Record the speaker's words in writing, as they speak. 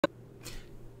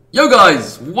Yo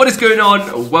guys, what is going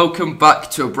on? Welcome back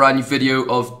to a brand new video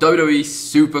of WWE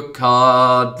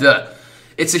Supercard.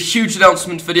 It's a huge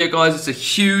announcement video, guys. It's a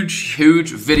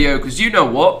huge video because you know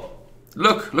what?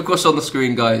 Look what's on the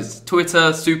screen, guys.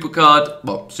 Twitter,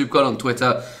 Supercard on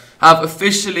Twitter have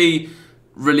officially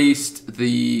released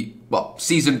the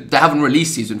season. They haven't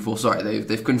released season 4. Sorry,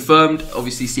 they've confirmed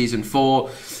obviously season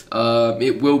 4.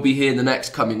 It will be here in the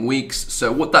next coming weeks. So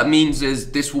what that means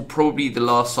is this will probably be the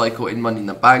last cycle in Money in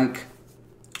the Bank.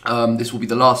 This will be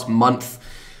the last month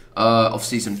of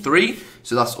season 3.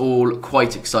 So that's all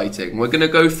quite exciting. We're going to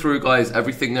go through, guys,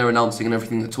 everything they're announcing and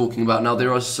everything they're talking about. Now,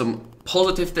 there are some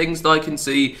positive things that I can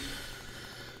see.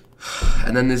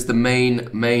 And then there's the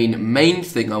main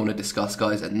thing I want to discuss,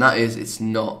 guys. And that is it's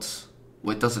not,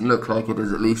 well, it doesn't look like it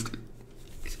is, at least.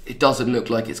 It doesn't look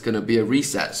like it's going to be a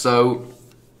reset. So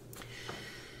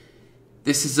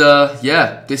this is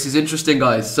this is interesting,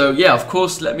 guys. So yeah, of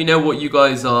course, let me know what you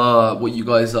guys are,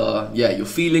 your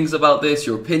feelings about this,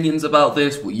 your opinions about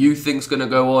this, what you think's gonna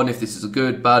go on, if this is a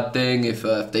good, bad thing, if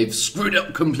they've screwed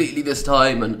up completely this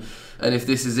time, and if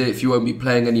this is it, if you won't be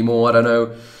playing anymore. I don't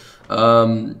know.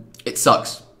 It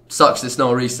sucks. It's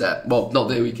not a reset. Well, not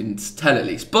that we can tell at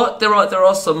least, but there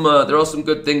are some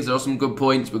good things. There are some good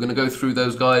points. We're gonna go through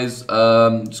those, guys.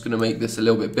 Just gonna make this a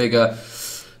little bit bigger.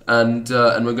 And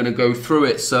we're going to go through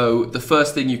it. So the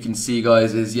first thing you can see,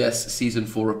 guys, is yes, season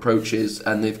 4 approaches,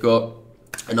 and they've got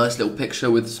a nice little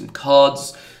picture with some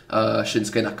cards.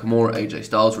 Shinsuke Nakamura, AJ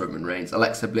Styles, Roman Reigns,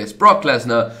 Alexa Bliss, Brock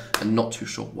Lesnar, and not too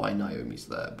sure why Naomi's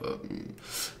there, but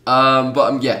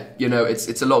yeah, you know,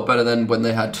 it's a lot better than when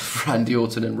they had Randy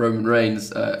Orton and Roman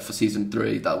Reigns for season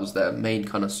 3. That was their main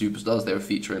kind of superstars they were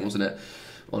featuring, wasn't it,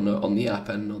 on the app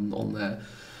and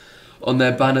on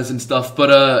their banners and stuff.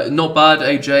 But not bad.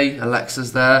 AJ,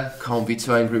 Alexa's there, can't be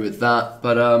too angry with that.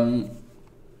 But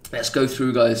let's go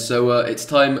through, guys. So it's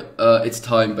time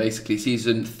basically.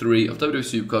 Season 3 of WWE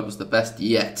Supercard was the best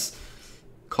yet.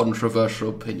 Controversial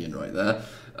opinion right there.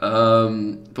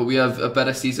 But we have a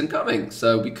better season coming,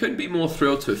 so we couldn't be more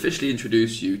thrilled to officially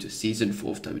introduce you to season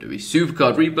 4 of WWE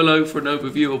Supercard. Read below for an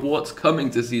overview of what's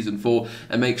coming to season 4,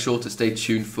 and make sure to stay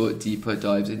tuned for deeper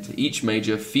dives into each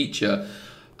major feature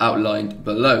outlined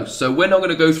below. So we're not going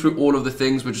to go through all of the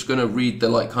things. We're just going to read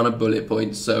the kind of bullet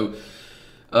points. So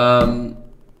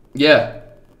yeah,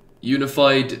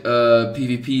 unified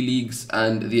PvP leagues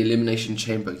and the elimination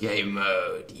chamber game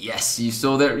mode. Yes, you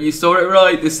saw it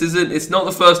right. It's not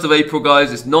the 1st of April,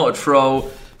 guys. It's not a troll.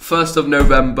 1st of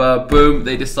November, boom,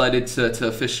 they decided to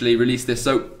officially release this.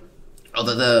 So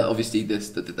obviously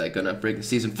that they're going to bring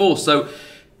season 4. So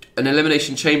an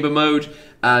elimination chamber mode,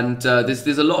 and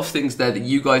there's a lot of things there that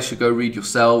you guys should go read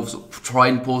yourselves. Try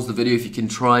and pause the video if you can,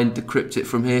 try and decrypt it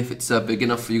from here if it's big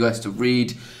enough for you guys to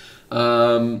read.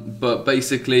 But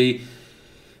basically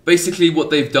what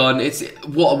they've done, it's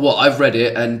what I've read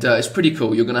it, and it's pretty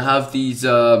cool. You're gonna have these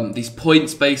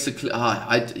points basically.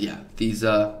 These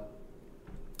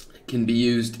can be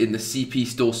used in the CP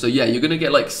store. So yeah, you're gonna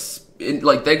get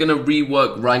they're going to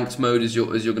rework ranked mode, as you're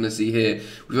going to see here.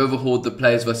 We've overhauled the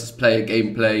players versus player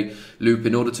gameplay loop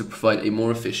in order to provide a more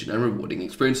efficient and rewarding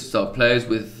experience to start. Players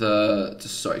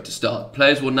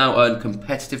Players will now earn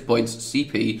competitive points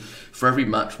CP for every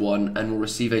match won, and will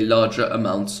receive a larger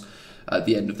amount at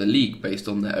the end of the league based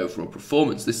on their overall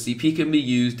performance. This CP can be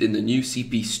used in the new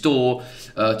CP store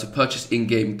to purchase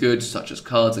in-game goods such as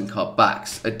cards and card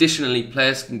backs. Additionally,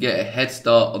 players can get a head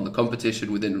start on the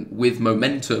competition with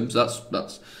momentum. So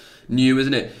that's new,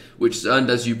 isn't it? Which is earned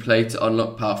as you play to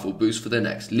unlock powerful boosts for their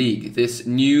next league. This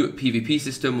new PvP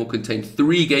system will contain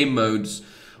 3 game modes: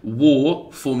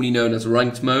 War, formerly known as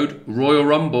Ranked Mode, Royal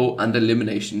Rumble, and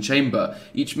Elimination Chamber.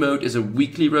 Each mode is a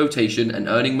weekly rotation, and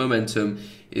earning momentum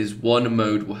in one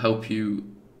mode will help you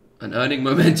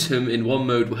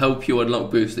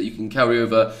unlock boosts that you can carry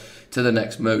over to the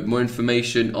next mode. More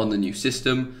information on the new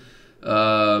system, as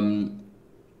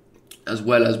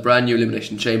well as brand new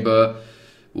Elimination Chamber,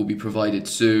 will be provided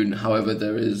soon. However,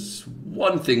 there is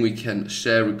one thing we can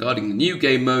share regarding the new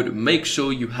game mode: make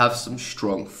sure you have some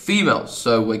strong females.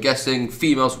 So we're guessing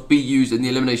females will be used in the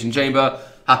Elimination Chamber.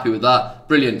 Happy with that.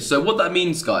 Brilliant. So what that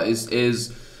means, guys,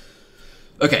 is,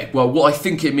 okay, well, what I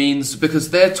think it means, because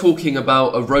they're talking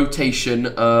about a rotation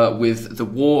with the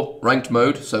War ranked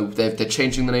mode. So they're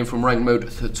changing the name from ranked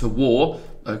mode to War.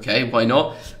 Okay, why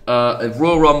not? A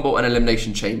Royal Rumble and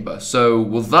Elimination Chamber. So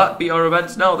will that be our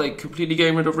events now? Are they completely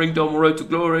getting rid of Ringdom or Road to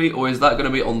Glory? Or is that going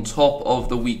to be on top of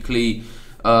the weekly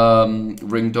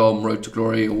Ringdom, Road to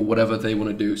Glory, or whatever they want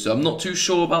to do? So I'm not too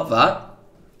sure about that.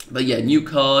 But yeah, new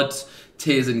cards,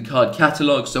 tiers and card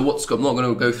catalog. So I'm not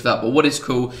going to go through that, but what is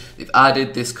cool, they've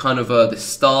added this kind of this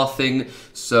star thing.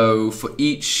 So for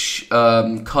each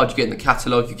card you get in the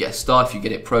catalog, you get a star. If you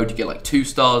get it pro, you get like 2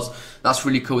 stars. That's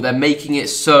really cool. They're making it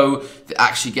so that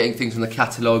actually getting things from the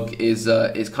catalog is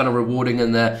kind of rewarding,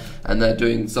 and they're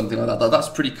doing something like that. That's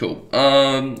pretty cool.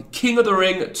 King of the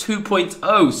Ring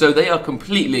 2.0. So they are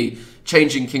completely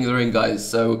changing King of the Ring, guys.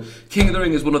 So King of the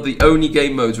Ring is one of the only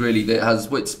game modes really that has,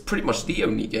 well, it's pretty much the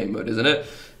only game mode, isn't it?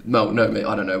 No, mate,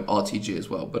 I don't know, RTG as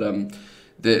well, but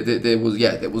there was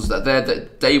that there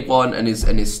that day one and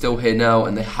is still here now,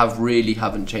 and they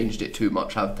haven't changed it too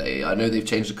much, have they? I know they've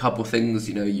changed a couple things.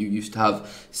 You know, you used to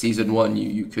have season 1,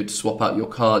 you could swap out your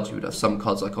cards. You would have some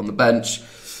cards like on the bench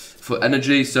for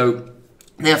energy, so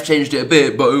they have changed it a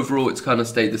bit, but overall it's kind of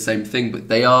stayed the same thing. But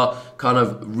they are kind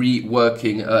of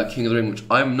reworking King of the Ring, which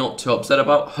I'm not too upset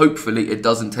about. Hopefully it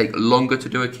doesn't take longer to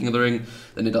do a King of the Ring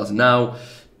than it does now.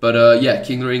 But yeah,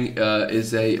 King of the Ring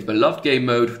is a beloved game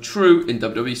mode, true, in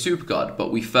WWE Supercard,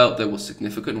 but we felt there were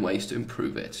significant ways to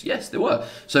improve it. Yes, there were.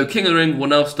 So King of the Ring will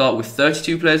now start with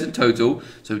 32 players in total,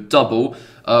 so double,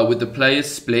 with the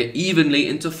players split evenly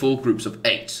into 4 groups of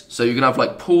 8. So you're going to have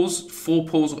like 4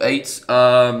 pools of 8,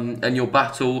 and you'll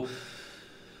battle...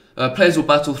 players will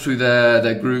battle through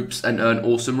their groups and earn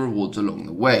awesome rewards along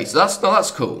the way. So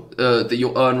that's cool, that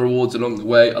you'll earn rewards along the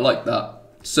way. I like that.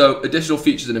 So additional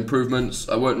features and improvements.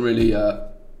 I won't really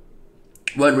go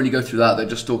through that. They're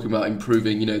just talking about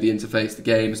improving, you know, the interface, the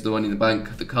games, the Money in the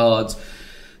Bank, the cards,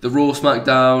 the Raw,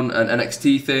 SmackDown, and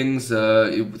NXT things.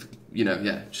 You know,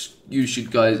 yeah, you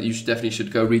definitely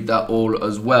go read that all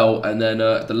as well. And then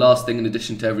the last thing, in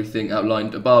addition to everything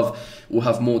outlined above, we'll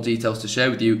have more details to share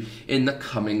with you in the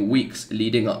coming weeks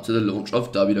leading up to the launch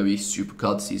of WWE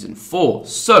Supercard Season 4.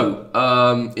 So,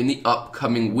 in the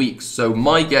upcoming weeks, so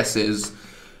my guess is,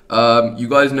 you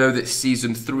guys know that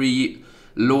Season 3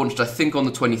 launched, I think, on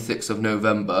the 26th of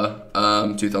November,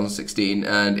 2016,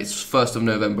 and it's 1st of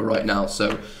November right now.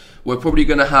 So we're probably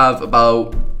going to have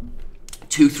about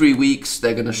 2-3 weeks.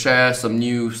 They're going to share some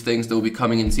new things that will be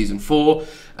coming in Season 4,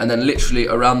 and then literally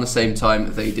around the same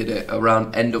time they did it,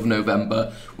 around end of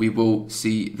November, we will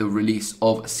see the release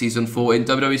of Season 4 in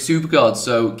WWE Supercard.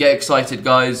 So get excited,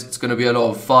 guys. It's going to be a lot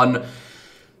of fun.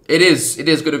 It is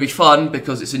going to be fun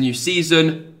because it's a new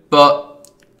season, but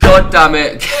god damn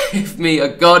it, give me a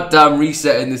goddamn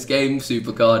reset in this game,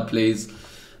 Supercard, please.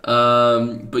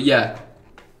 But yeah,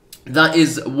 that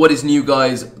is what is new,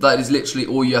 guys. That is literally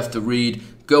all you have to read.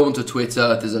 Go onto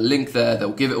Twitter, there's a link there that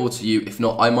will give it all to you. If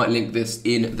not, I might link this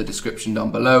in the description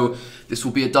down below. This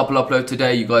will be a double upload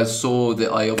today. You guys saw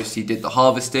that I obviously did the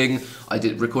harvesting. I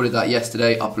recorded that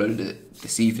yesterday, uploaded it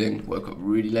this evening. Woke up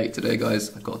really late today,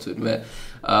 guys, I've got to admit.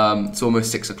 It's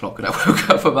almost 6 o'clock and I woke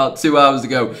up about 2 hours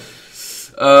ago.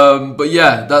 But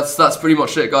yeah, that's pretty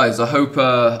much it, guys. I hope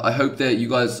that you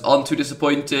guys aren't too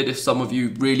disappointed. If some of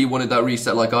you really wanted that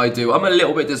reset like I do, I'm a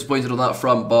little bit disappointed on that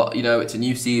front. But you know, it's a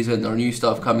new season. There are new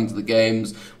stuff coming to the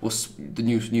games. The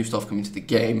new stuff coming to the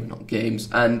game, not games.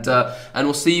 And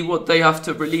we'll see what they have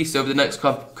to release over the next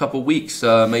couple weeks.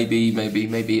 Maybe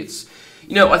it's,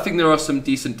 you know, I think there are some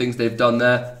decent things they've done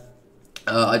there.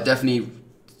 I definitely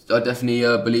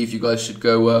believe you guys should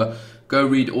go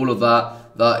read all of that.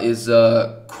 That is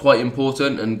quite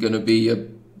important and going to be a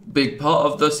big part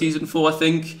of the Season 4, I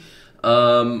think.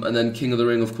 And then King of the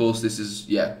Ring, of course, this is,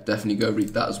 yeah, definitely go read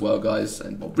that as well, guys.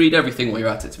 And well, read everything while you're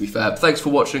at it, to be fair. But thanks for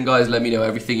watching, guys. Let me know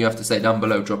everything you have to say down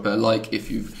below. Drop a like if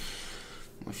you've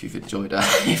enjoyed it.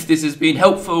 If this has been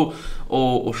helpful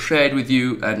or shared with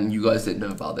you and you guys didn't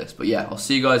know about this. But yeah, I'll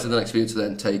see you guys in the next video. So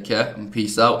then, take care and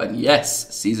peace out. And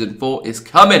yes, Season 4 is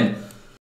coming.